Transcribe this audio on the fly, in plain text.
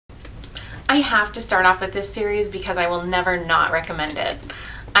I have to start off with this series because I will never not recommend it.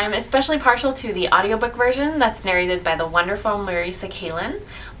 I'm especially partial to the audiobook version that's narrated by the wonderful Marisa Kalin,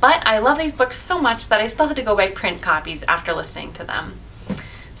 but I love these books so much that I still had to go buy print copies after listening to them.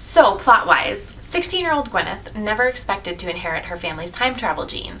 So, plot-wise, 16-year-old Gwyneth never expected to inherit her family's time travel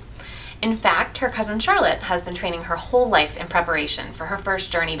gene. In fact, her cousin Charlotte has been training her whole life in preparation for her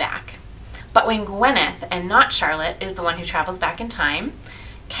first journey back. But when Gwyneth, and not Charlotte, is the one who travels back in time,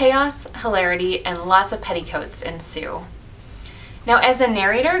 chaos, hilarity, and lots of petticoats ensue. Now, as a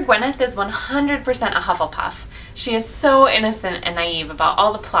narrator, Gwyneth is 100% a Hufflepuff. She is so innocent and naive about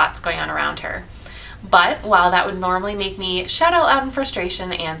all the plots going on around her. But while that would normally make me shout out loud in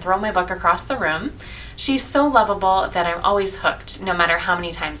frustration and throw my book across the room, she's so lovable that I'm always hooked, no matter how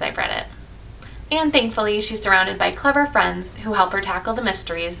many times I've read it. And thankfully, she's surrounded by clever friends who help her tackle the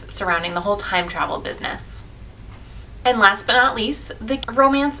mysteries surrounding the whole time travel business. And last but not least, the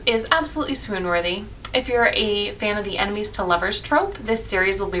romance is absolutely swoon-worthy. If you're a fan of the enemies to lovers trope, this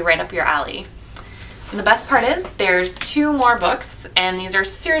series will be right up your alley. And the best part is, there's 2 more books, and these are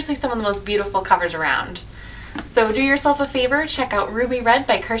seriously some of the most beautiful covers around. So do yourself a favor, check out Ruby Red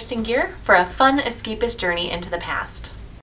by Kerstin Gier for a fun escapist journey into the past.